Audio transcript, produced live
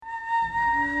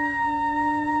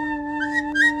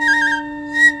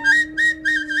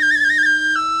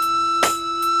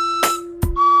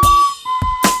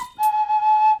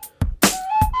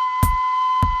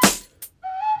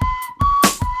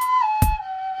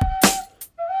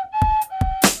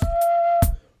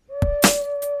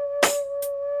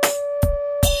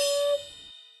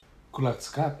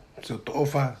Kulatska, so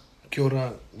Tofa, Kia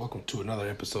ora. Welcome to another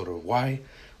episode of Why,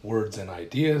 Words and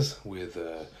Ideas with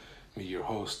me, your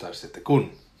host, Darcy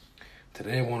Tekun.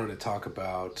 Today I wanted to talk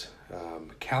about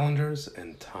calendars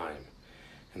and time.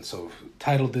 And so I've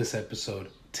titled this episode,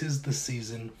 "'Tis the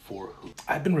Season for Who?"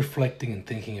 I've been reflecting and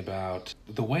thinking about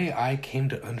the way I came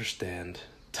to understand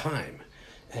time.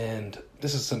 And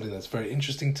this is something that's very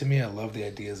interesting to me. I love the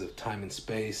ideas of time and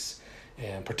space,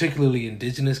 and particularly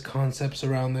indigenous concepts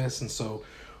around this. And so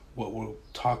what we'll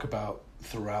talk about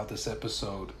throughout this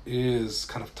episode is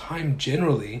kind of time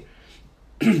generally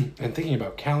and thinking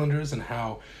about calendars and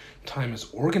how time is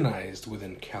organized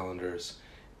within calendars,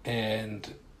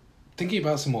 and thinking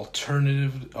about some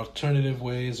alternative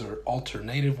ways or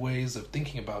alternative ways of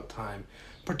thinking about time,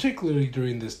 particularly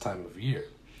during this time of year.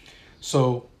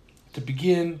 So to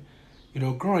begin,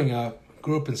 growing up,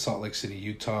 grew up in Salt Lake City,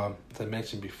 Utah, as I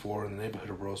mentioned before, in the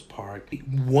neighborhood of Rose Park.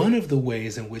 One of the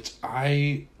ways in which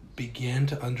I began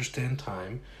to understand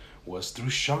time was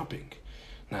through shopping.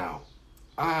 Now,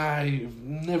 I've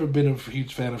never been a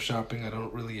huge fan of shopping. I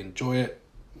don't really enjoy it.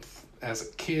 As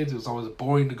a kid, it was always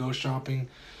boring to go shopping.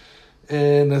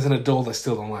 And as an adult, I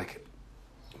still don't like it.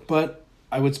 But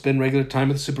I would spend regular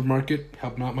time at the supermarket,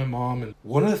 helping out my mom. And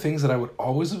one of the things that I would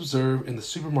always observe in the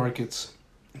supermarkets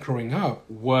growing up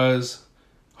was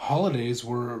holidays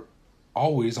were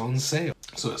always on sale.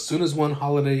 So as soon as one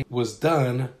holiday was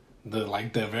done, the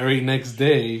very next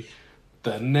day,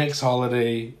 the next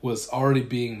holiday was already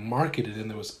being marketed,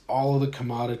 and there was all of the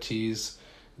commodities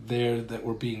there that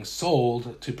were being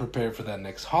sold to prepare for that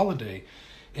next holiday.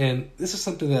 And this is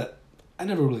something that I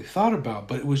never really thought about,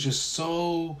 but it was just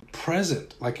so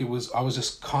present. I was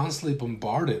just constantly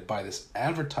bombarded by this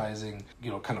advertising,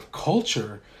 kind of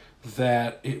culture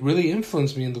that it really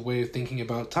influenced me in the way of thinking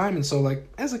about time. And so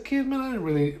as a kid, man, I didn't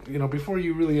really, before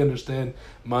you really understand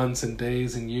months and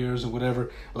days and years or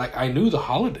whatever, I knew the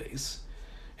holidays.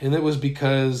 And that was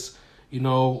because, I'd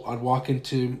walk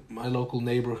into my local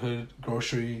neighborhood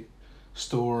grocery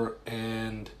store,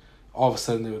 and all of a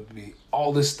sudden there would be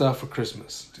all this stuff for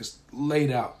Christmas, just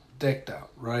laid out, decked out,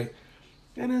 right?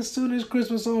 And as soon as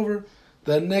Christmas over,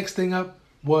 the next thing up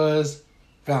was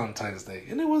Valentine's Day.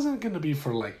 And it wasn't going to be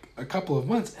for a couple of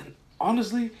months. And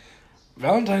honestly,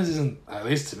 Valentine's isn't, at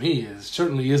least to me, it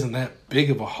certainly isn't that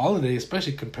big of a holiday,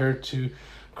 especially compared to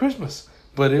Christmas.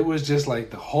 But it was just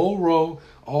the whole row,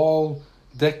 all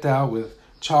decked out with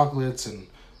chocolates and,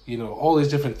 all these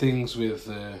different things with,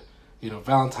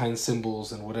 Valentine's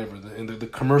symbols and whatever, the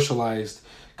commercialized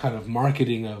kind of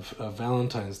marketing of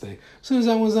Valentine's Day. As soon as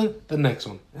that was done, the next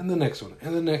one, and the next one,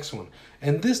 and the next one.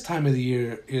 And this time of the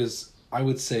year is, I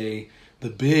would say, the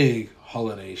big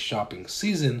holiday shopping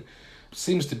season.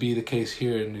 Seems to be the case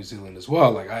here in New Zealand as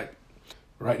well.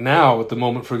 Right now, at the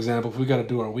moment, for example, if we got to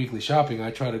do our weekly shopping, I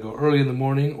try to go early in the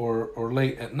morning or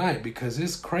late at night, because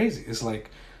it's crazy. It's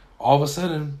all of a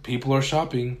sudden, people are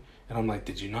shopping, and I'm like,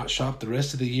 did you not shop the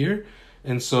rest of the year?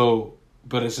 And so,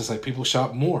 but it's just people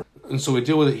shop more. And so we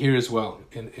deal with it here as well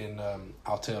in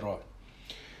Aotearoa.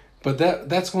 But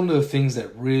that's one of the things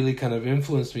that really kind of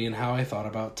influenced me in how I thought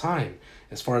about time,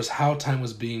 as far as how time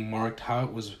was being marked, how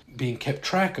it was being kept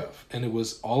track of. And it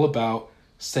was all about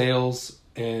sales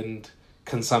and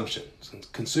consumption,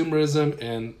 consumerism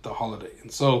and the holiday.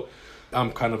 And so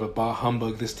I'm kind of a bah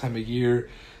humbug this time of year,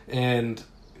 and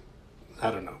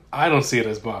I don't know. I don't see it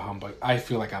as bah humbug. I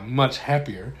feel like I'm much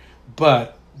happier,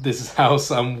 but this is how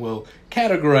some will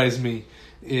categorize me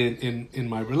in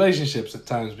my relationships at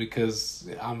times, because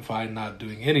I'm fine not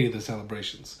doing any of the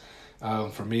celebrations.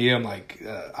 For me, I'm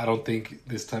I don't think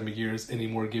this time of year is any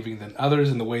more giving than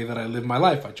others in the way that I live my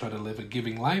life. I try to live a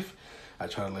giving life. I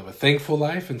try to live a thankful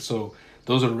life. And so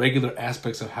those are regular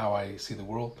aspects of how I see the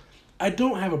world. I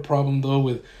don't have a problem, though,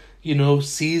 with,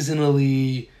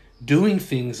 seasonally doing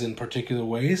things in particular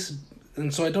ways.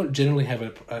 And so I don't generally have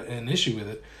an issue with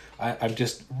it. I'm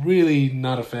just really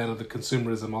not a fan of the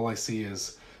consumerism. All I see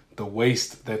is the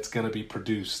waste that's going to be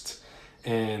produced.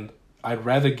 And I'd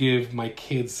rather give my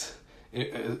kids,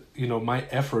 my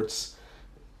efforts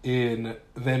in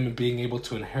them being able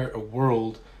to inherit a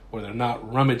world where they're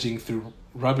not rummaging through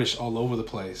rubbish all over the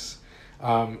place.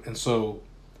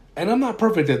 And I'm not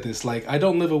perfect at this. I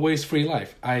don't live a waste-free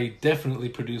life. I definitely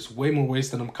produce way more waste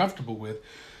than I'm comfortable with.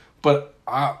 But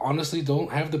I honestly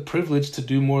don't have the privilege to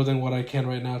do more than what I can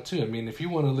right now, too. I mean, if you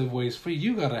want to live waste-free,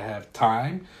 you got to have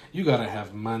time, you got to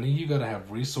have money, you got to have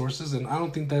resources, and I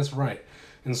don't think that's right.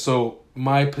 And so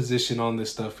my position on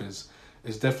this stuff is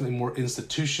definitely more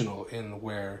institutional, in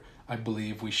where I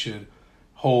believe we should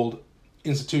hold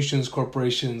institutions,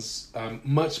 corporations,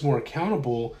 much more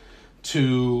accountable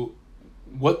to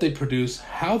what they produce,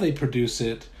 how they produce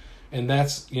it, And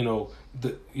that's,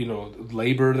 the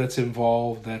labor that's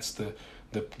involved, that's the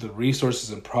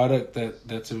resources and product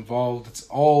that's involved. It's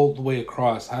all the way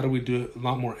across. How do we do it a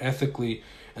lot more ethically?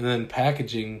 And then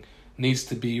packaging needs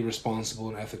to be responsible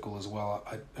and ethical as well.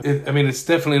 It's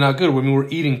definitely not good. We're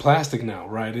eating plastic now,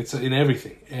 right? It's in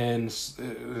everything, and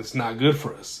it's not good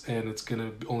for us, and it's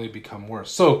gonna only become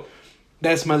worse. So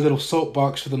that's my little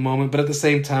soapbox for the moment. But at the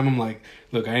same time, I'm like,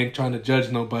 look, I ain't trying to judge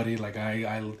nobody. Like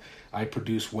I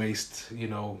produce waste,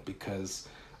 because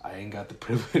I ain't got the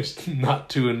privilege not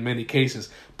to in many cases.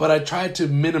 But I try to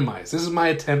minimize. This is my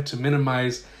attempt to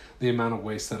minimize the amount of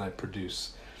waste that I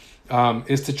produce.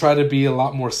 Is to try to be a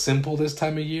lot more simple this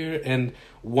time of year. And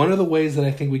one of the ways that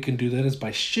I think we can do that is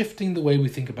by shifting the way we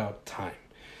think about time.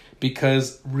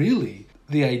 Because really,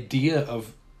 the idea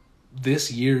of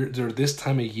this year or this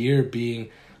time of year being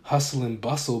hustle and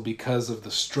bustle because of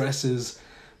the stresses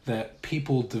that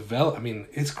people develop.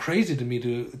 It's crazy to me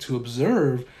to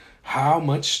observe how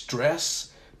much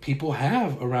stress people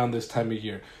have around this time of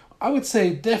year. I would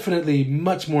say definitely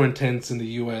much more intense in the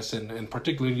U.S. and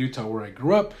particularly in Utah where I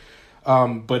grew up,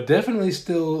 but definitely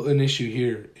still an issue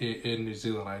here in New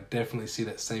Zealand. I definitely see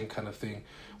that same kind of thing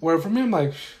where for me I'm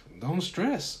like, don't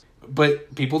stress.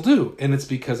 But people do, and it's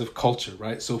because of culture,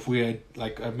 right? So if we had,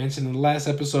 like I mentioned in the last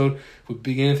episode, if we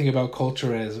begin to think about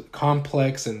culture as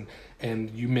complex and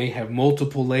you may have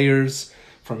multiple layers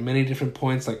from many different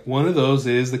points, like one of those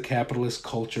is the capitalist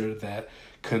culture that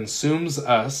consumes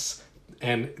us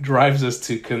and drives us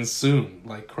to consume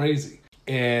like crazy.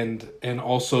 And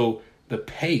also the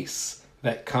pace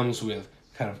that comes with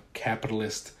kind of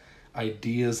capitalist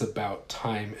ideas about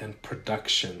time and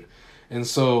production. And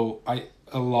so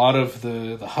a lot of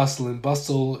the hustle and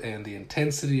bustle and the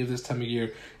intensity of this time of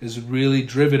year is really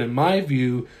driven, in my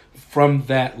view, from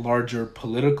that larger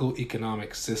political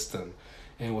economic system.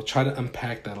 And we'll try to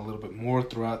unpack that a little bit more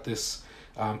throughout this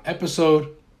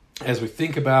episode as we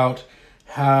think about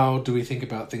how do we think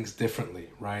about things differently,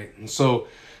 right? And so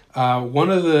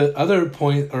one of the other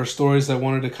point or stories I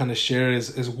wanted to kind of share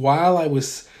is while I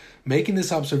was making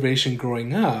this observation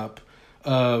growing up,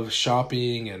 of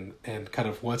shopping and kind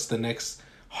of what's the next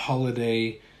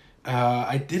holiday,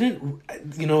 I didn't,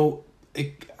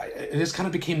 it just kind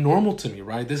of became normal to me,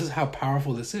 right? This is how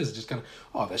powerful this is. It just kind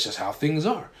of, that's just how things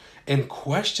are. And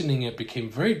questioning it became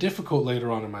very difficult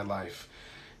later on in my life.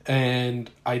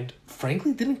 And I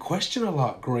frankly didn't question a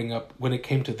lot growing up when it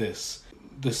came to this.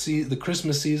 The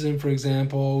Christmas season, for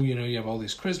example, you have all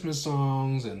these Christmas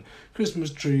songs and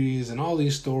Christmas trees and all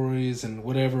these stories and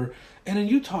whatever. And in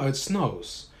Utah, it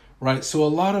snows, right? So a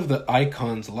lot of the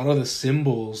icons, a lot of the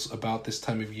symbols about this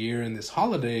time of year and this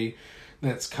holiday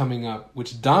that's coming up,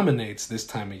 which dominates this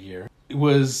time of year, it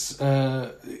was,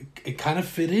 it kind of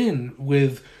fit in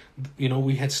with,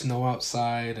 we had snow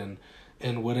outside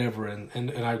and whatever.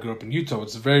 And I grew up in Utah.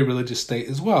 It's a very religious state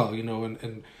as well,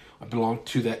 and I belong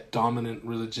to that dominant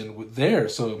religion there.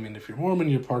 So, if you're Mormon,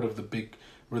 you're part of the big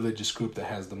religious group that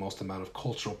has the most amount of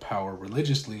cultural power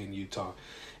religiously in Utah.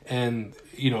 And,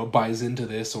 buys into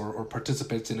this or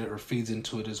participates in it or feeds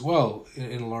into it as well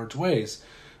in large ways.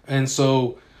 And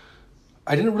so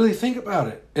I didn't really think about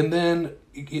it. And then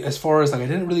as far as I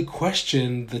didn't really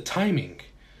question the timing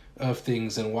of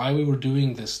things and why we were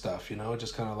doing this stuff,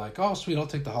 just kind of like, oh, sweet, I'll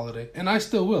take the holiday. And I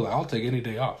still will. I'll take any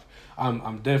day off.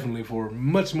 I'm definitely for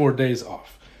much more days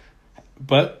off.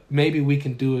 But maybe we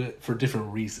can do it for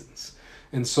different reasons.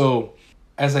 And so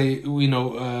as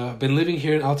been living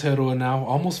here in Aotearoa now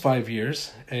almost 5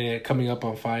 years, coming up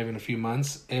on 5 in a few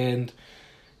months. And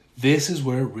this is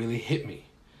where it really hit me.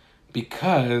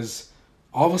 Because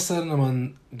all of a sudden I'm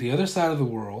on the other side of the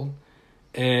world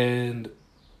and,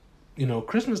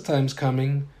 Christmas time's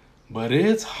coming, but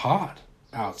it's hot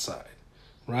outside,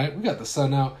 right? We got the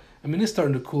sun out. It's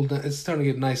starting to cool down. It's starting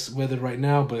to get nice weather right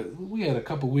now, but we had a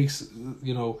couple weeks,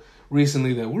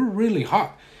 recently that were really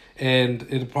hot. And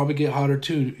it'll probably get hotter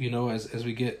too, as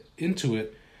we get into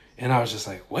it. And I was just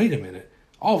like, wait a minute.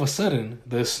 All of a sudden,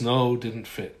 the snow didn't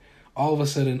fit. All of a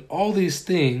sudden, all these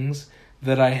things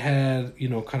that I had,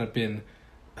 kind of been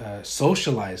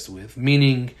socialized with,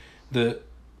 meaning the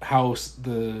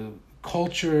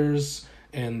cultures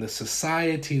and the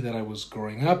society that I was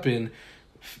growing up in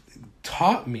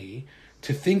taught me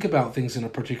to think about things in a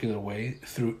particular way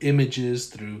through images,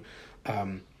 through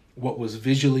what was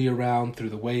visually around, through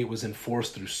the way it was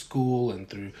enforced through school and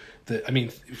through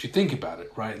if you think about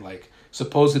it, right? Like,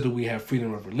 supposedly we have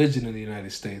freedom of religion in the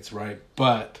United States, right?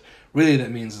 But really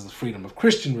that means is the freedom of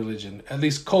Christian religion, at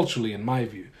least culturally in my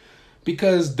view.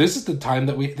 Because this is the time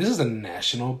this is a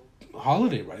national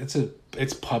holiday, right?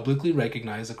 It's publicly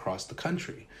recognized across the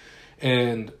country.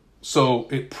 And So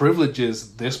it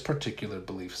privileges this particular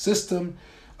belief system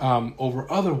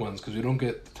over other ones because we don't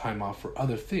get the time off for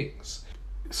other things.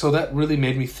 So that really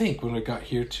made me think when we got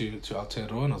here to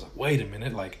Aotearoa, and I was like, wait a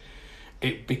minute, like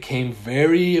it became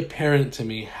very apparent to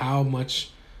me how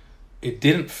much it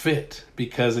didn't fit,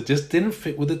 because it just didn't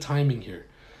fit with the timing here.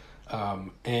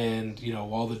 And,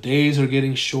 while the days are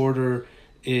getting shorter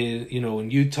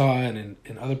in Utah and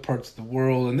in other parts of the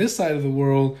world, and this side of the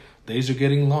world, days are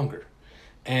getting longer.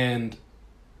 And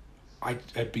I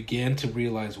began to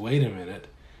realize, wait a minute,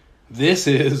 this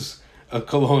is a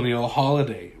colonial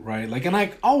holiday, right? Like, and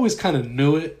I always kind of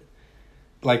knew it,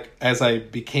 like, as I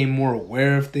became more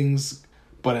aware of things,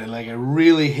 but it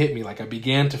really hit me. Like, I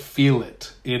began to feel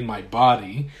it in my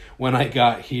body when I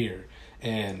got here,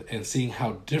 and seeing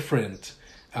how different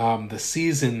the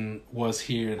season was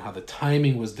here and how the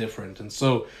timing was different. And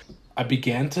so I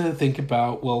began to think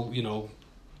about,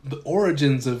 the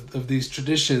origins of these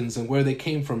traditions and where they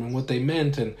came from and what they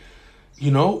meant. And,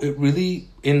 it really,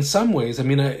 in some ways,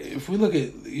 if we look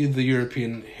at the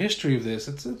European history of this,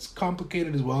 it's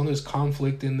complicated as well. And there's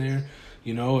conflict in there,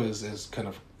 as kind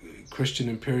of Christian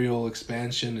imperial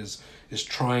expansion is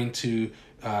trying to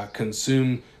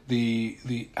consume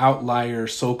the outlier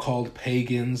so-called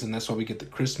pagans, and that's why we get the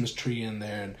Christmas tree in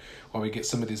there, and why we get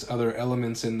some of these other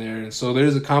elements in there. And so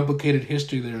there's a complicated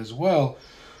history there as well.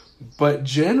 But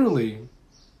generally,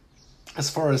 as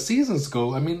far as seasons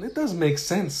go, it does make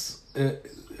sense.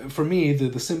 For me,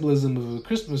 the symbolism of a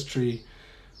Christmas tree,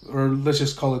 or let's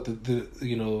just call it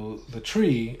the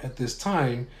tree at this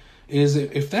time, is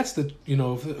if that's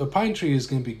if a pine tree is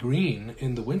going to be green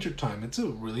in the wintertime, it's a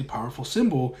really powerful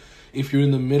symbol. If you're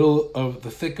in the middle of the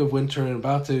thick of winter and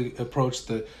about to approach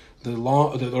the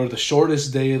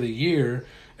shortest day of the year,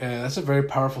 that's a very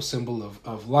powerful symbol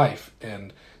of life,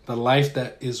 and the life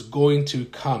that is going to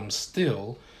come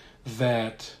still,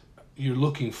 that you're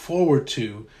looking forward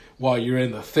to while you're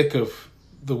in the thick of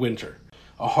the winter.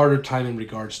 A harder time in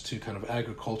regards to kind of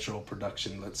agricultural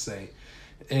production, let's say.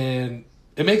 And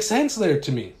it makes sense there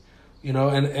to me,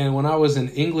 and when I was in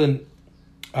England,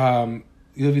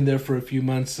 living there for a few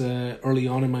months early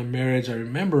on in my marriage, I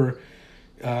remember,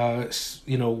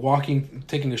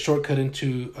 taking a shortcut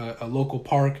into a local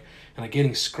park, and I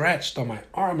getting scratched on my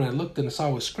arm, and I looked and I saw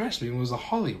what scratched me, and it was a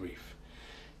holly reef.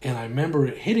 And I remember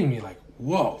it hitting me like,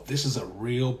 whoa, this is a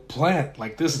real plant.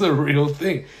 Like, this is a real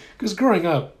thing. Because growing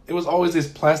up, it was always these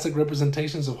plastic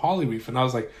representations of holly reef, and I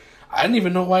was like, I didn't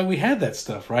even know why we had that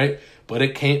stuff, right? But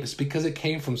it's because it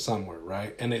came from somewhere,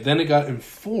 right? And then it got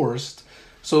enforced.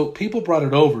 So people brought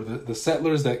it over. The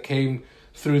settlers that came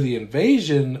through the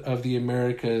invasion of the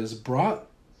Americas brought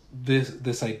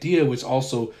this idea, which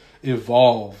also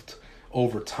evolved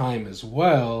over time as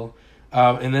well.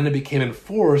 And then it became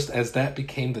enforced as that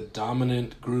became the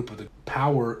dominant group of the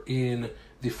power in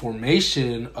the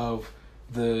formation of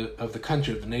the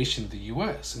country, of the nation, the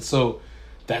U.S. And so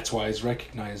that's why it's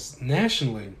recognized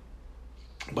nationally.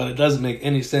 But it doesn't make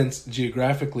any sense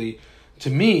geographically to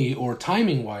me or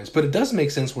timing wise, but it does make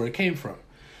sense where it came from.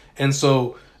 And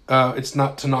so it's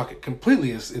not to knock it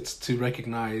completely, it's to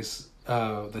recognize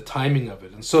the timing of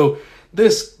it. And so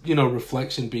this,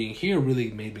 reflection being here really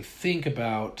made me think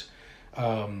about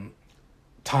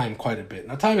time quite a bit.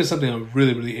 Now, time is something I'm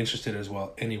really, really interested in as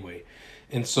well anyway.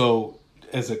 And so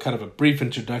as a kind of a brief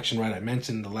introduction, right, I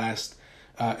mentioned the last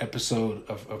episode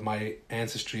of my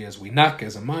ancestry as Winak,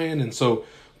 as a Mayan. And so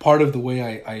part of the way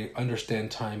I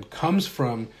understand time comes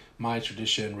from my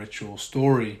tradition, ritual,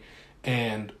 story.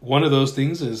 And one of those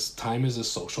things is time is a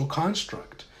social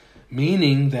construct,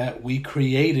 meaning that we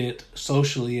create it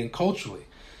socially and culturally.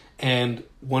 And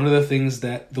one of the things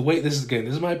that this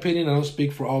is my opinion. I don't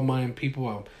speak for all Mayan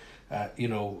people.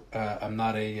 I'm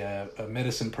not a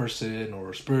medicine person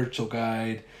or a spiritual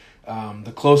guide.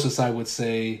 The closest I would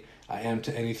say I am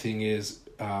to anything is,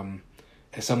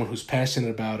 as someone who's passionate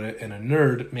about it and a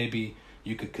nerd, maybe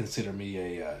you could consider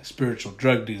me a spiritual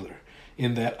drug dealer,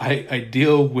 in that I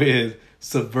deal with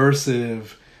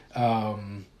subversive,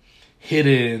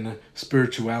 hidden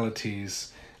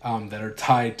spiritualities that are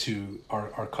tied to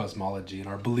our cosmology and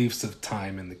our beliefs of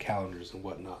time and the calendars and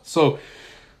whatnot. So,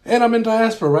 and I'm in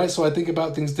diaspora, right? So I think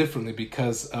about things differently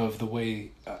because of the way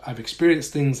I've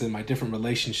experienced things in my different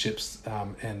relationships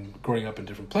and growing up in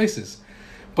different places.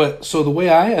 But so the way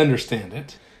I understand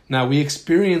it, now we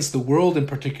experience the world in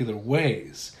particular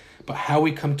ways, but how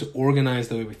we come to organize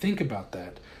the way we think about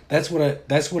that, that's what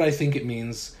I think it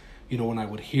means, when I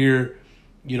would hear,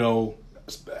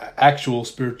 actual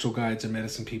spiritual guides and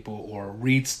medicine people, or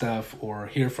read stuff or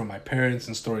hear from my parents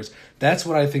and stories. That's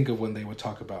what I think of when they would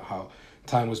talk about how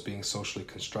time was being socially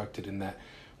constructed, in that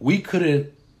we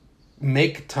couldn't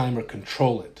make time or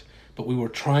control it, but we were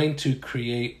trying to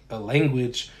create a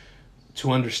language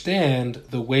to understand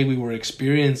the way we were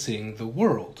experiencing the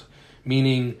world,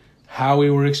 meaning how we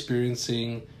were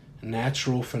experiencing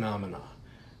natural phenomena.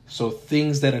 So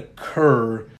things that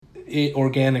occur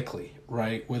organically,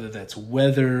 right? Whether that's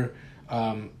weather,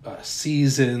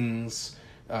 seasons,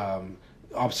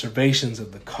 observations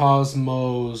of the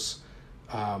cosmos,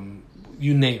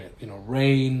 you name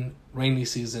it, rainy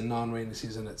season, non-rainy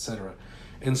season, etc.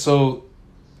 And so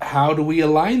how do we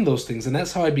align those things? And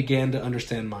that's how I began to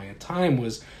understand Maya time,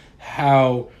 was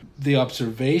how the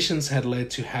observations had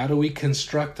led to how do we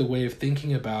construct a way of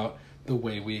thinking about the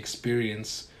way we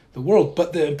experience the world.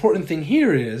 But the important thing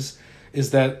here is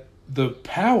that the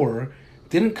power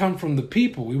didn't come from the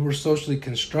people. We were socially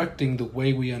constructing the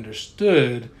way we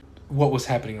understood what was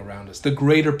happening around us. The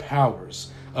greater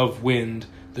powers of wind,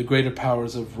 the greater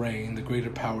powers of rain, the greater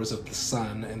powers of the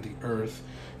sun and the earth.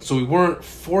 So we weren't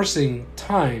forcing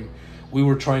time. We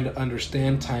were trying to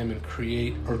understand time and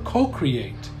create or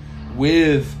co-create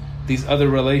with these other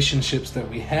relationships that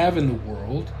we have in the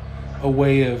world, a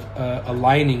way of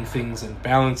aligning things and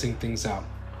balancing things out.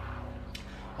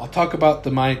 I'll talk about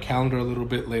the Maya calendar a little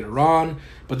bit later on,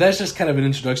 but that's just kind of an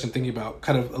introduction, thinking about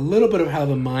kind of a little bit of how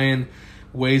the Mayan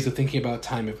ways of thinking about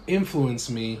time have influenced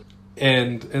me,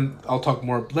 and I'll talk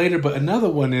more later. But another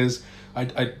one is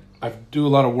I do a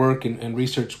lot of work and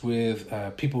research with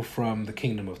people from the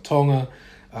Kingdom of Tonga,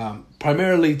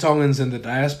 primarily Tongans in the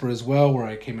diaspora as well, where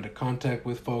I came into contact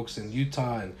with folks in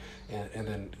Utah and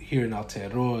then here in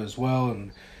Aotearoa as well,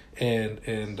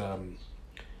 and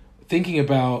thinking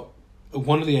about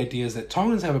one of the ideas that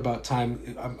Tongans have about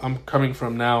time. I'm coming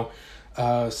from now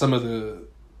some of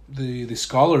the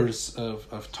scholars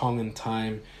of Tongan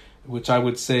time, which I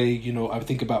would say, I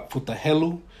think about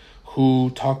Futahelu,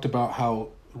 who talked about how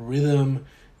rhythm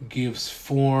gives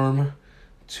form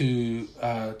to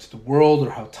the world,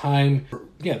 or how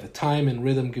the time and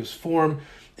rhythm gives form,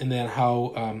 and then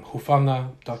how Hufanga,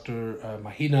 Dr.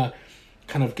 Mahina,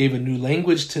 kind of gave a new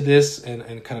language to this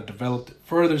and kind of developed it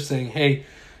further, saying, hey,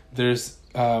 there's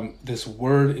this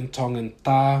word in Tongan,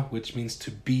 ta, which means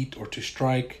to beat or to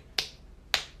strike,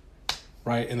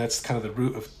 right? And that's kind of the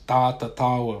root of ta,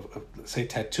 of say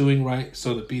tattooing, right?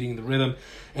 So the beating, the rhythm.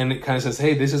 And it kind of says,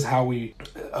 hey, this is how we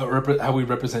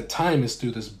represent time, is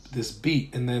through this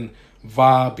beat. And then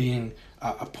va being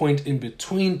a point in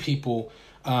between people,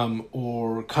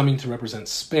 or coming to represent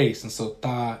space. And so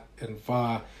ta and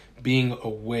va being a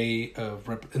way of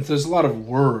and there's a lot of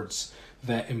words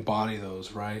that embody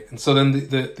those, right? And so then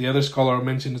the other scholar I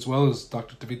mentioned as well is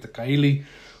Dr. Tevita Kaili,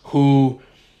 who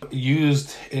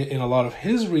used in a lot of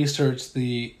his research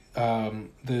the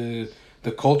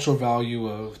cultural value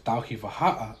of Tauhi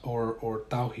Vaha'a or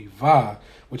Tauhi Va,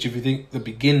 which, if you think the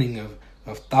beginning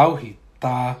of Tauhi,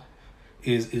 Ta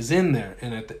is in there,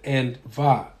 and at the end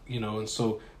Va, and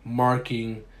so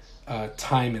marking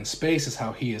time and space is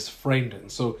how he has framed it.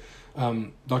 And so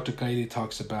Dr. Kaili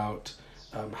talks about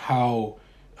how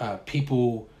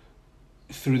people,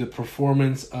 through the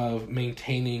performance of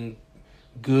maintaining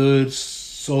good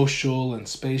social and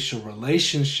spatial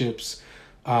relationships,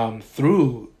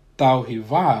 through Tauhi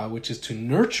Va, which is to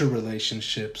nurture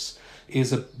relationships,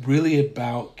 is really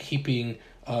about keeping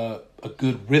a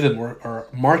good rhythm, or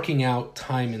marking out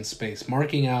time and space,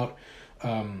 marking out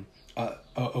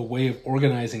a way of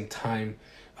organizing time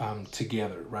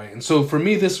together, right? And so for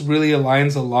me, this really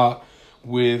aligns a lot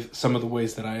with some of the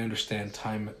ways that I understand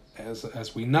time as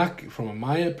Winak from a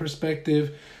Maya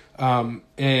perspective,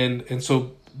 and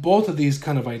so both of these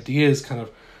kind of ideas kind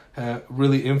of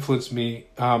really influenced me.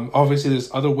 Obviously,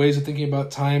 there's other ways of thinking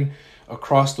about time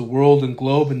across the world and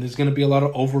globe, and there's going to be a lot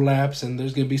of overlaps, and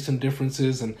there's going to be some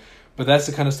differences, but that's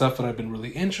the kind of stuff that I've been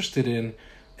really interested in.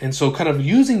 And so kind of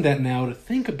using that now to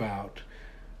think about,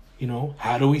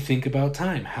 how do we think about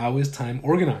time? How is time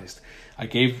organized? I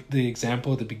gave the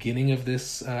example at the beginning of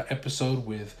this episode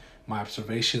with my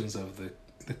observations of the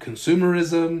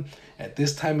consumerism at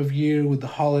this time of year with the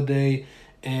holiday,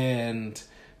 and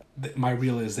my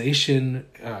realization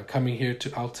coming here to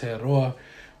Aotearoa.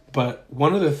 But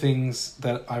one of the things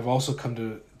that I've also come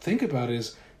to think about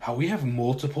is how we have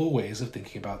multiple ways of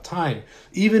thinking about time,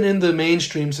 even in the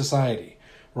mainstream society,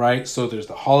 right? So there's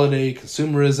the holiday,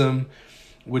 consumerism,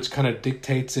 which kind of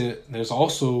dictates it. There's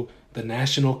also the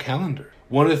national calendar.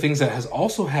 One of the things that has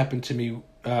also happened to me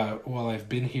while I've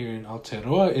been here in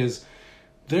Aotearoa is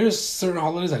there's certain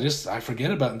holidays I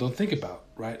forget about and don't think about,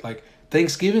 right? Like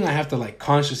Thanksgiving, I have to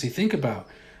consciously think about.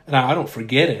 And I don't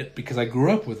forget it because I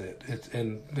grew up with it.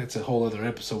 And that's a whole other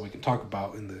episode we can talk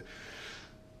about in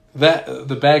that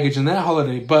the baggage in that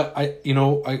holiday, but I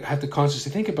have to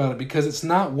consciously think about it because it's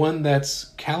not one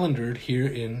that's calendared here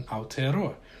in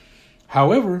Aotearoa.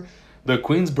 However, the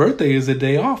Queen's birthday is a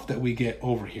day off that we get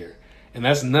over here, and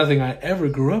that's nothing I ever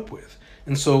grew up with.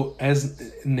 And so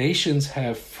as nations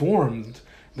have formed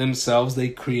themselves, they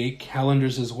create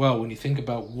calendars as well. When you think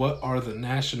about what are the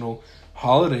national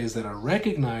holidays that are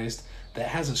recognized, that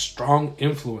has a strong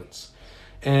influence.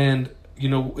 And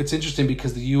it's interesting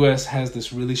because the U.S. has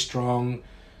this really strong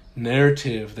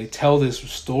narrative. They tell this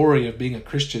story of being a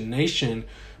Christian nation,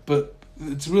 but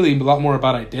it's really a lot more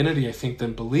about identity, I think,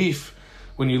 than belief.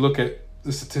 When you look at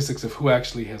the statistics of who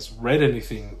actually has read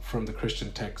anything from the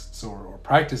Christian texts or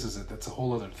practices it, that's a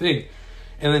whole other thing.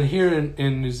 And then here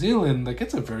in New Zealand, like,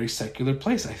 it's a very secular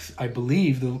place. I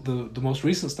believe the most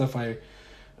recent stuff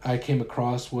I came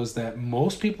across was that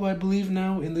most people, I believe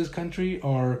now in this country,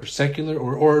 are secular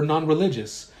or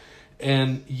non-religious.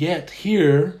 And yet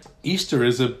here, Easter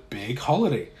is a big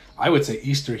holiday. I would say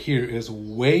Easter here is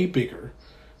way bigger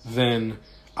than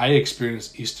I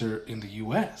experienced Easter in the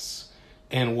U.S.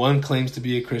 And one claims to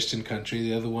be a Christian country.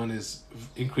 The other one is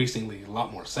increasingly a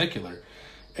lot more secular.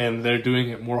 And they're doing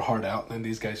it more hard out than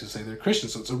these guys who say they're Christian.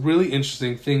 So it's a really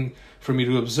interesting thing for me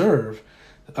to observe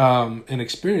and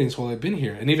experience while I've been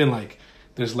here. And even like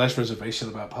there's less reservation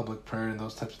about public prayer and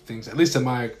those types of things, at least in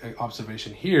my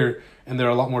observation here. And they're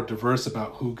a lot more diverse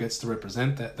about who gets to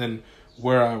represent that than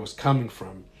where I was coming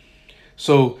from.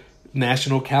 So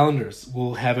national calendars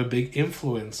will have a big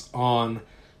influence on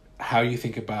how you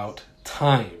think about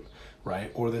time, right?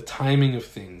 Or the timing of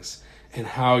things and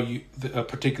how a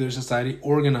particular society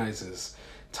organizes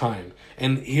time.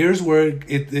 And here's where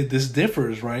this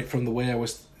differs, right, from the way I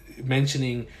was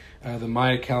mentioning the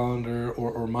Maya calendar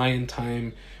or Mayan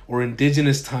time or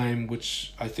indigenous time,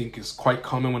 which I think is quite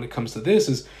common when it comes to this,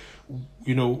 is,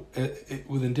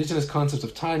 with indigenous concepts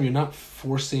of time, you're not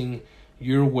forcing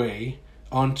your way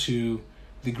onto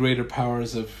the greater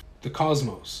powers of the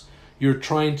cosmos. You're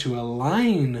trying to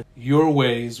align your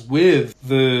ways with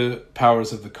the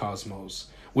powers of the cosmos,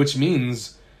 which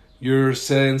means your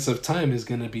sense of time is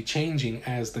going to be changing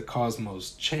as the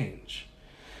cosmos change.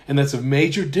 And that's a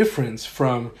major difference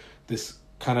from this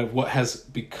kind of what has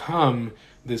become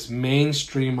this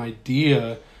mainstream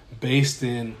idea based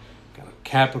in kind of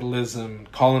capitalism,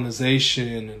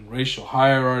 colonization, and racial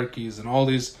hierarchies, and all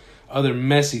these other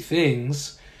messy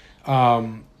things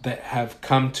that have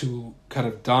come to kind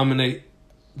of dominate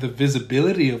the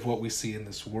visibility of what we see in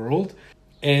this world.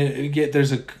 And yet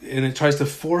it tries to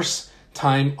force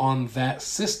time on that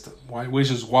system, right?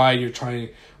 Which is why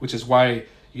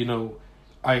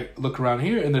I look around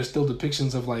here and there's still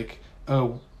depictions of like,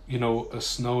 a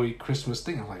snowy Christmas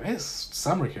thing. I'm like, hey, it's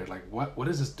summer here. Like, what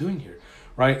is this doing here?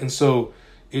 Right? And so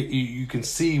you can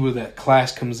see where that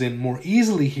clash comes in more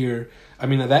easily here. I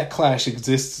mean, that clash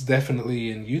exists definitely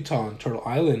in Utah and Turtle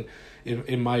Island,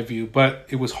 in my view, but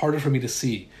it was harder for me to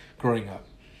see growing up.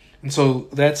 And so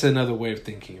that's another way of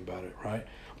thinking about it, right?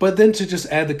 But then to just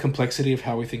add the complexity of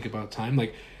how we think about time,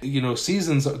 like,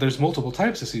 seasons, there's multiple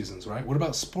types of seasons, right? What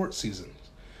about sports seasons,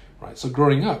 right? So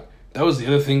growing up, that was the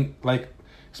other thing, like,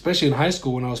 especially in high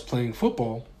school when I was playing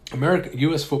football,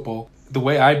 U.S. football, the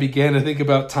way I began to think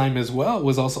about time as well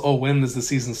was also, when does the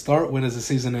season start? When does the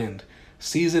season end?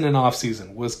 Season and off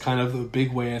season was kind of the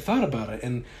big way I thought about it.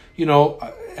 And,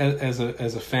 as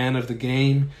a fan of the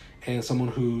game and someone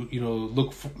who,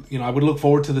 I would look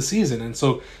forward to the season. And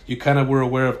so you kind of were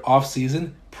aware of off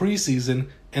season, preseason,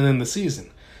 and then the season.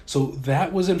 So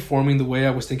that was informing the way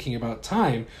I was thinking about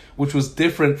time, which was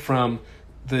different from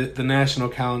the national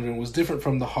calendar and was different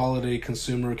from the holiday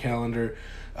consumer calendar.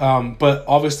 But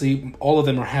obviously all of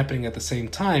them are happening at the same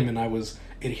time, and I was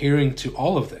adhering to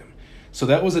all of them. So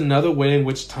that was another way in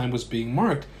which time was being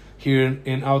marked. Here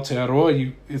in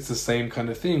Aotearoa, it's the same kind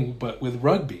of thing, but with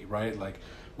rugby, right? Like,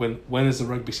 when is the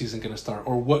rugby season going to start,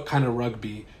 or what kind of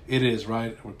rugby it is,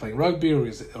 right? We're playing rugby, or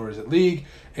is it league,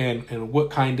 and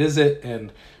what kind is it,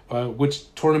 and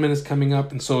which tournament is coming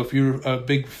up. And so if you're a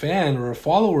big fan or a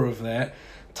follower of that,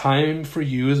 time for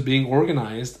you is being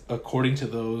organized according to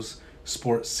those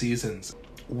sports seasons.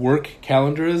 Work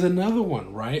calendar is another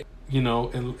one, right?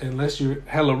 Unless you're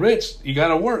hella rich, you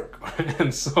gotta work.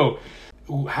 And so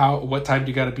what time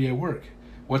do you gotta be at work?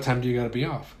 What time do you gotta be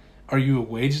off? Are you a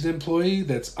waged employee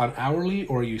that's on hourly,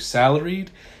 or are you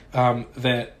salaried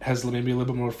that has maybe a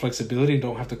little bit more flexibility and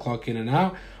don't have to clock in and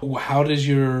out? How does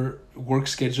your work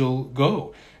schedule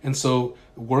go? And so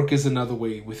work is another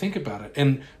way we think about it.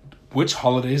 And which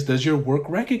holidays does your work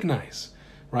recognize,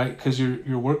 right? Because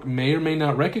your work may or may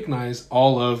not recognize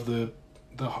all of the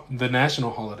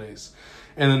national holidays.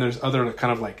 And then there's other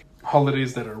kind of like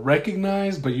holidays that are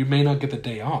recognized, but you may not get the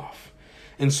day off.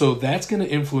 And so that's going to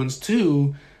influence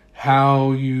too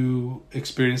how you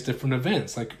experience different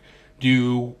events. Like, do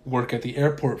you work at the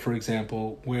airport, for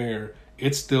example, where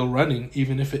it's still running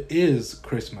even if it is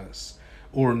Christmas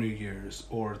or New Year's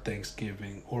or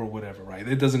Thanksgiving or whatever, right?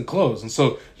 It doesn't close. And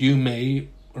so you may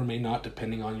or may not,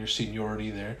 depending on your seniority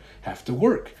there, have to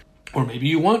work. Or maybe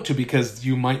you want to because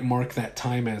you might mark that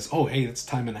time as, oh, hey, it's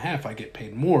time and a half. I get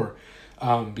paid more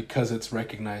because it's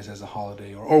recognized as a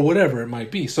holiday or whatever it might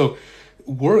be. So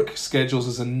work schedules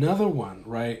is another one,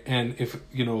 right? And if,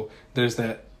 there's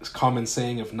that common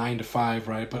saying of 9 to 5,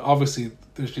 right? But obviously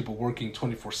there's people working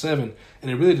 24/7,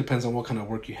 and it really depends on what kind of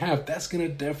work you have. That's going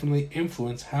to definitely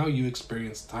influence how you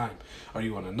experience time. Are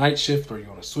you on a night shift? Are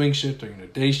you on a swing shift? Are you on a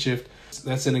day shift?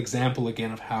 That's an example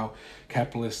again of how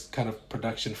capitalist kind of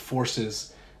production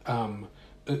forces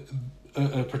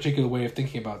a particular way of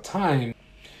thinking about time.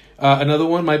 Another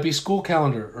one might be school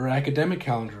calendar or academic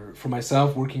calendar. For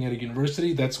myself, working at a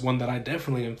university, that's one that I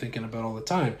definitely am thinking about all the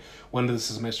time. When does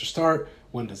the semester start?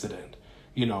 When does it end?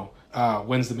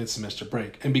 When's the mid-semester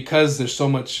break? And because there's so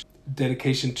much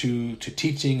dedication to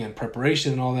teaching and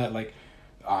preparation and all that, like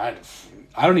I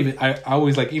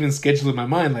always like even schedule in my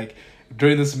mind, like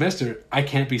during the semester, I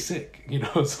can't be sick,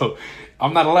 so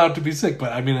I'm not allowed to be sick,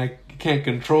 but I mean, I can't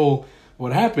control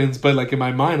what happens, but like in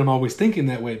my mind, I'm always thinking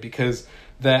that way because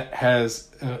that has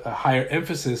a higher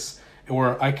emphasis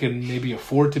where I can maybe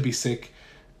afford to be sick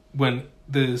when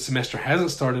the semester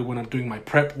hasn't started, when I'm doing my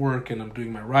prep work and I'm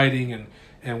doing my writing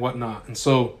and whatnot. And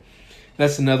so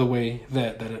that's another way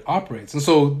that it operates. And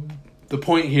so the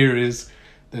point here is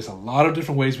there's a lot of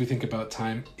different ways we think about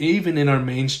time, even in our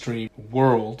mainstream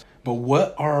world. But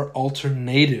what are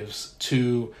alternatives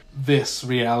to this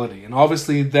reality? And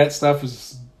obviously that stuff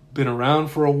has been around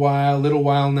for a little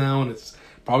while now, and it's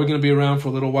probably going to be around for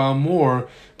a little while more.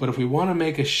 But if we want to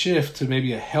make a shift to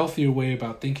maybe a healthier way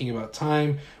about thinking about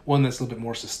time, one that's a little bit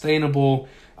more sustainable,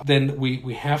 then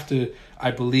we have to, I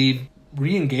believe,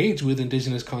 re-engage with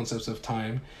indigenous concepts of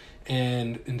time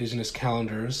and indigenous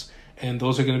calendars. And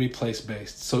those are going to be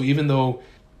place-based. So even though,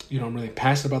 I'm really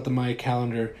passionate about the Maya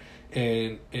calendar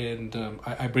and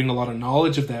I bring a lot of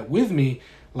knowledge of that with me,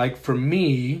 like for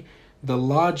me, the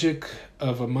logic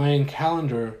of a Mayan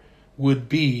calendar would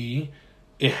be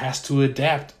it has to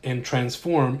adapt and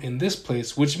transform in this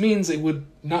place, which means it would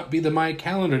not be the Mayan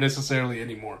calendar necessarily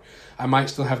anymore. I might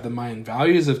still have the Mayan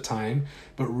values of time,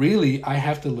 but really I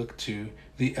have to look to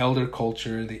the elder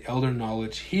culture, the elder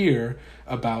knowledge here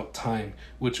about time,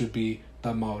 which would be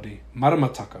the Maori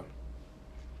Maramataka.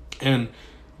 And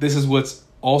this is what's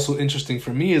also interesting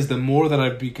for me is the more that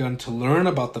I've begun to learn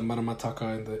about the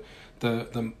Maramataka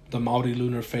and the Maori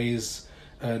lunar phase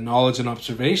knowledge and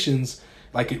observations,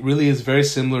 like it really is very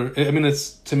similar. I mean,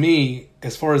 it's, to me,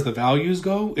 as far as the values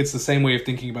go, it's the same way of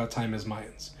thinking about time as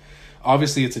Mayans.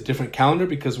 Obviously, it's a different calendar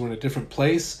because we're in a different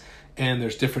place and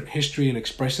there's different history and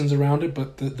expressions around it,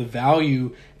 but the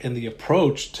value and the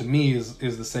approach to me is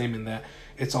the same in that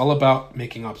it's all about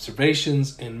making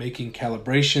observations and making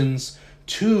calibrations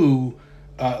to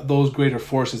those greater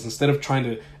forces. Instead of trying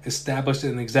to establish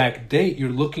an exact date, you're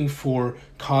looking for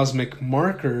cosmic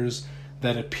markers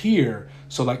that appear.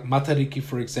 So like Matariki,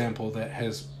 for example, that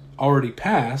has already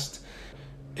passed,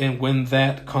 and when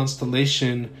that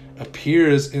constellation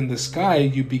appears in the sky,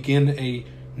 you begin a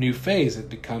new phase. It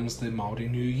becomes the Maori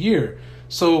New Year.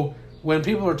 So when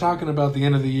people are talking about the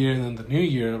end of the year and then the new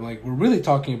year, like we're really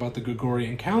talking about the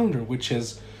Gregorian calendar, which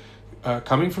has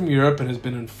coming from Europe and has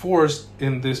been enforced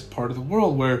in this part of the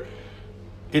world where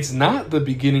it's not the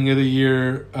beginning of the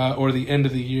year or the end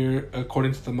of the year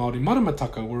according to the Maori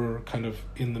Maramataka. We're kind of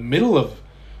in the middle of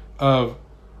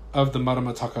the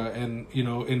Maramataka, and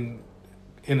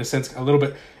in a sense a little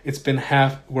bit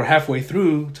we're halfway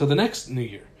through till the next new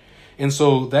year. And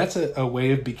so that's a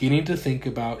way of beginning to think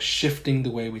about shifting the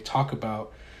way we talk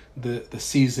about the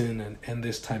season and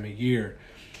this time of year.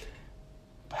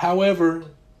 However,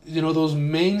 those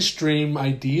mainstream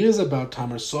ideas about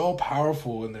time are so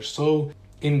powerful and they're so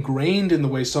ingrained in the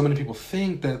way so many people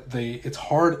think that it's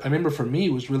hard. I remember for me,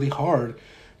 it was really hard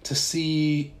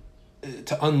to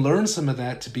unlearn some of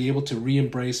that, to be able to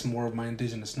re-embrace more of my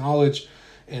indigenous knowledge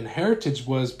and heritage,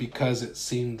 was because it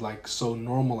seemed like so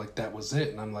normal, like that was it.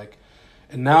 And I'm like,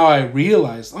 and now I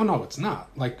realized, oh no, it's not.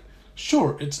 Like,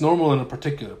 sure, it's normal in a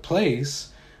particular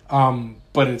place,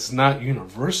 but it's not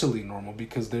universally normal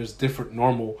because there's different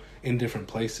normal in different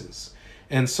places.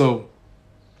 And so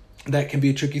that can be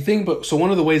a tricky thing. But so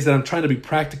one of the ways that I'm trying to be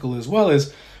practical as well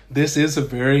is this is a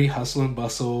very hustle and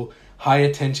bustle, high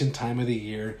attention time of the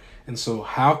year. And so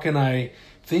how can I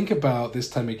think about this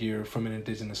time of year from an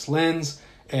indigenous lens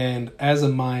And as a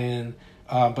Mayan,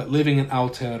 but living in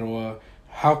Aotearoa,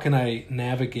 how can I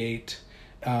navigate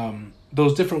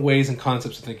those different ways and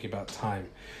concepts of thinking about time?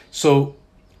 So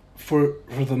for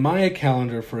the Maya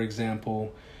calendar, for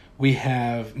example, we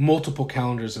have multiple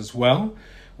calendars as well.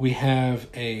 We have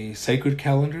a sacred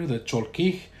calendar, the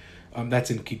Cholquij, that's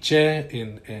in Quiché.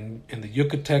 In the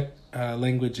Yucatec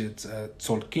language, it's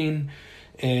Tzolkin.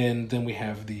 And then we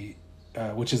have the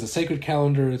which is the sacred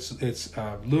calendar. It's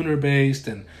lunar based,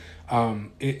 and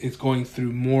it's going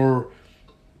through more.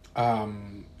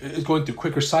 It's going through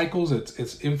quicker cycles.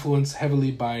 It's influenced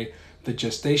heavily by the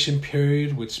gestation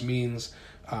period, which means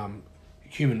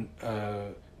human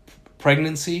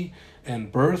pregnancy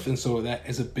and birth, and so that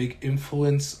is a big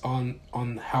influence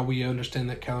on how we understand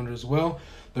that calendar as well.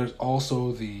 There's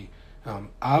also the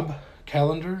Ab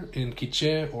calendar in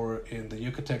Quiché, or in the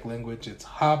Yucatec language, it's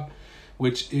Hab,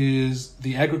 which is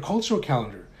the agricultural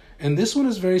calendar. And this one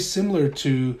is very similar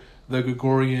to the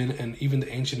Gregorian and even the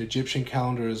ancient Egyptian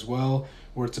calendar as well,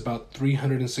 where it's about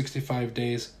 365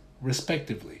 days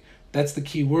respectively. That's the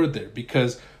key word there,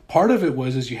 because part of it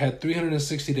is you had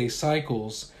 360-day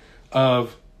cycles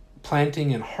of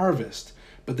planting and harvest,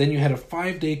 but then you had a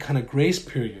 5-day kind of grace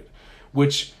period,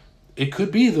 which it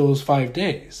could be those 5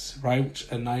 days, right?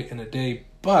 A night and a day,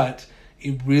 but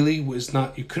it really was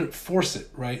not, you couldn't force it,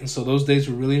 right? And so those days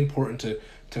were really important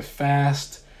to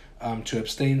fast, to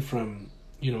abstain from,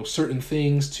 certain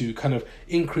things, to kind of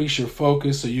increase your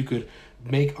focus so you could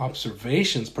make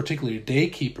observations, particularly day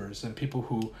keepers and people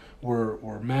who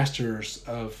were masters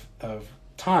of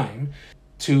time,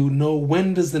 to know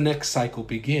when does the next cycle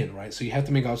begin, right? So you have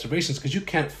to make observations because you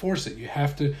can't force it. You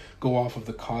have to go off of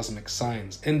the cosmic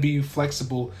signs and be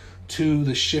flexible to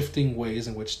the shifting ways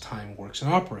in which time works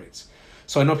and operates.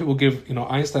 So I know people give,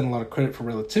 Einstein a lot of credit for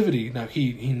relativity. Now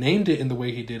he named it in the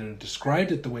way he did and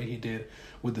described it the way he did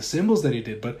with the symbols that he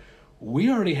did, but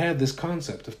we already had this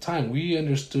concept of time. We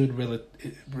understood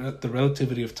the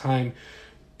relativity of time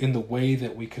in the way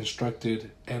that we constructed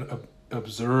and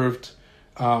observed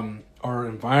our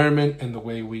environment and the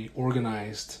way we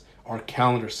organized our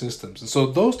calendar systems. And so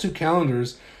those two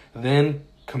calendars then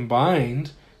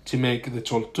combined to make the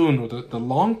Choltun, or the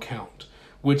long count,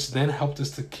 which then helped us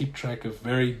to keep track of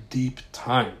very deep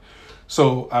time.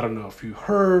 So I don't know if you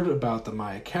heard about the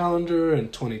Maya calendar in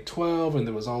 2012, and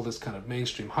there was all this kind of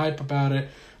mainstream hype about it.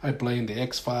 I blame the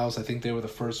X-Files. I think they were the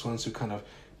first ones who kind of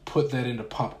put that into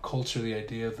pop culture, the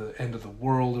idea of the end of the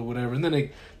world or whatever. And then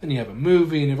you have a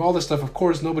movie and you have all this stuff. Of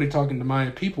course, nobody talking to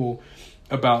Maya people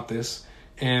about this.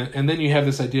 And then you have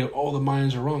this idea of, the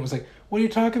Mayans are wrong. It's like, what are you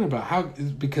talking about? How?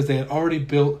 Because they had already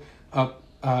built up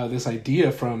this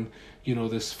idea from,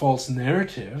 this false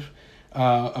narrative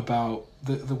about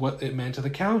the what it meant to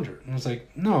the calendar. And it's like,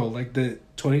 no, like the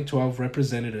 2012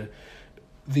 represented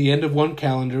the end of one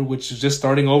calendar, which is just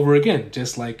starting over again,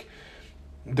 just like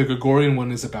the Gregorian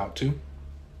one is about to,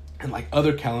 and like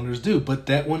other calendars do. But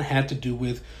that one had to do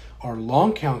with our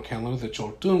long count calendar, the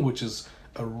Choltun, which is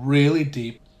a really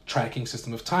deep tracking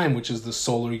system of time, which is the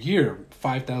solar year,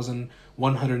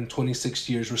 5,126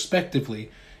 years respectively,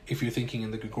 if you're thinking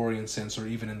in the Gregorian sense, or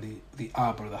even in the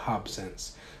Ab or the Hab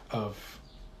sense of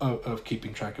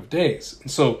keeping track of days.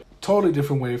 And so totally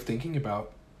different way of thinking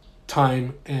about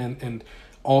time, and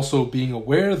also being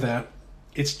aware that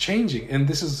it's changing. And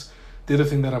this is the other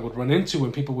thing that I would run into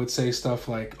when people would say stuff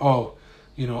like, it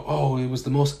was the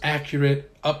most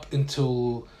accurate up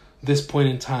until this point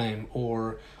in time,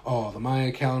 or, the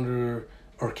Maya calendar,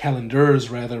 or calendars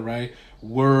rather, right,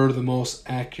 were the most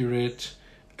accurate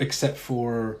except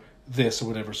for this or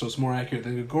whatever. So it's more accurate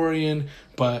than Gregorian,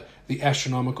 but the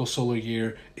astronomical solar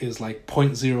year is like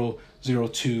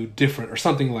 0.002 different or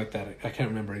something like that. I can't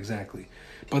remember exactly.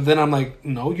 But then I'm like,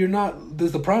 no, you're not.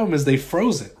 The problem is they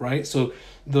froze it, right? So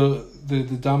the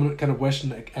dominant kind of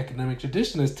Western academic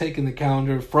tradition has taken the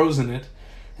calendar, frozen it,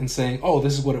 and saying,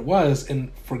 this is what it was,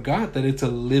 and forgot that it's a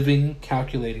living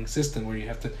calculating system where you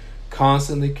have to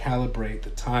constantly calibrate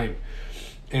the time.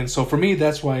 And so for me,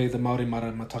 that's why the Maori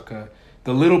Mara Mataka,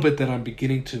 the little bit that I'm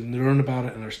beginning to learn about it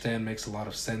and understand, makes a lot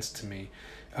of sense to me.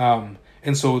 And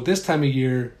so this time of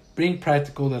year, being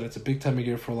practical, that it's a big time of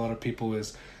year for a lot of people,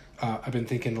 is I've been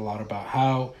thinking a lot about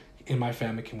how in my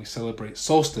family can we celebrate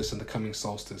solstice and the coming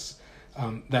solstice.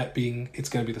 That being, it's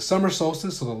going to be the summer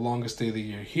solstice, so the longest day of the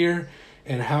year here.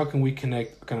 And how can we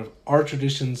connect kind of our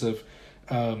traditions of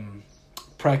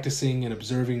practicing and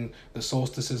observing the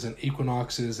solstices and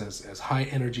equinoxes as high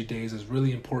energy days, as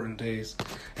really important days,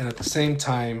 and at the same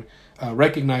time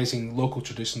recognizing local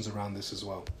traditions around this as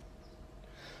well.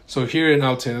 So here in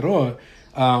Aotearoa,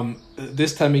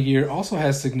 this time of year also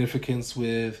has significance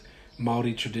with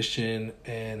Maori tradition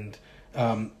and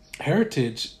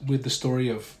heritage with the story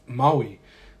of Maui,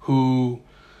 who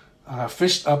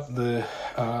fished up the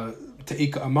Te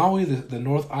Ika Maui, the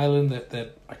North Island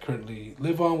that I currently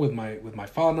live on with my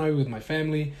father, with my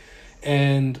family,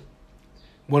 and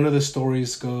one of the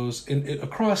stories goes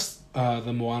across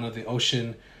the Moana, the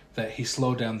ocean, that he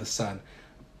slowed down the sun.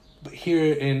 But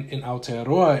here in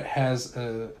Aotearoa, it has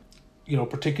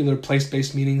particular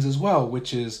place-based meanings as well,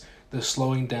 which is the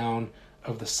slowing down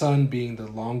of the sun being the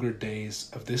longer days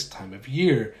of this time of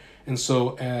year. And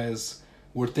so as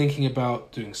we're thinking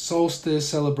about doing solstice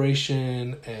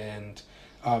celebration and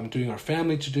doing our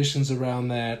family traditions around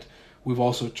that, we've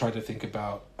also tried to think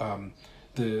about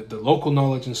the local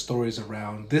knowledge and stories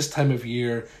around this time of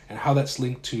year and how that's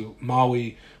linked to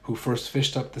Maui, who first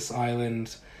fished up this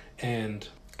island and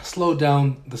slowed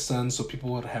down the sun so people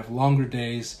would have longer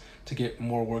days to get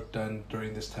more work done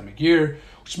during this time of year,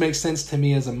 which makes sense to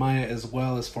me as a Maya as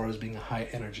well, as far as being a high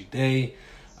energy day.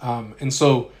 And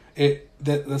so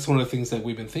that's one of the things that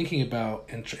we've been thinking about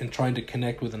and trying to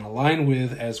connect with and align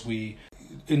with as we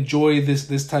enjoy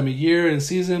this time of year and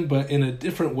season, but in a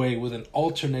different way, with an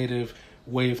alternative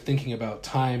way of thinking about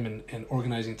time and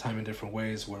organizing time in different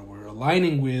ways, where we're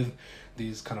aligning with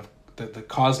these kind of the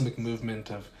cosmic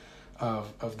movement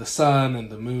of the sun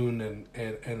and the moon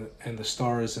and the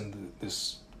stars and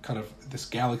this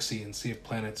galaxy and sea of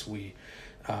planets we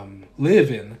live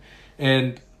in.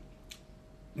 And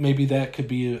maybe that could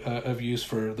be of use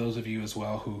for those of you as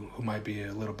well who might be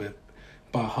a little bit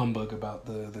bah humbug about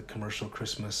the commercial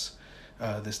Christmas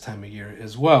this time of year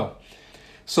as well.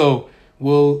 So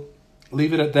we'll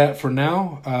leave it at that for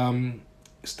now.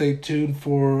 Stay tuned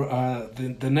for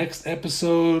the next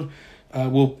episode.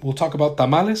 We'll talk about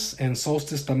tamales and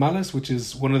solstice tamales, which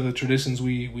is one of the traditions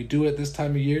we do at this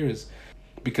time of year, is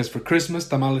because for Christmas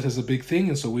tamales is a big thing,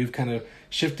 and so we've kind of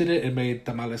shifted it and made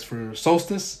tamales for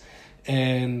solstice.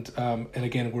 And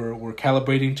again, we're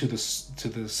calibrating to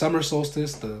the summer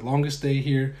solstice, the longest day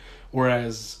here,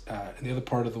 whereas in the other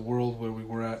part of the world where we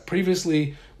were at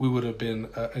previously, we would have been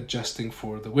adjusting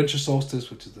for the winter solstice,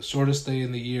 which is the shortest day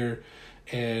in the year,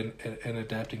 and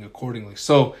adapting accordingly.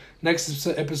 So next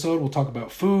episode, we'll talk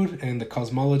about food and the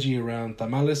cosmology around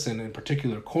tamales, and in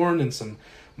particular corn, and some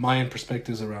Mayan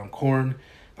perspectives around corn.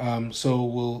 So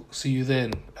we'll see you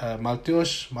then.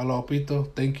 Maltiosh, malo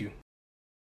opito, thank you.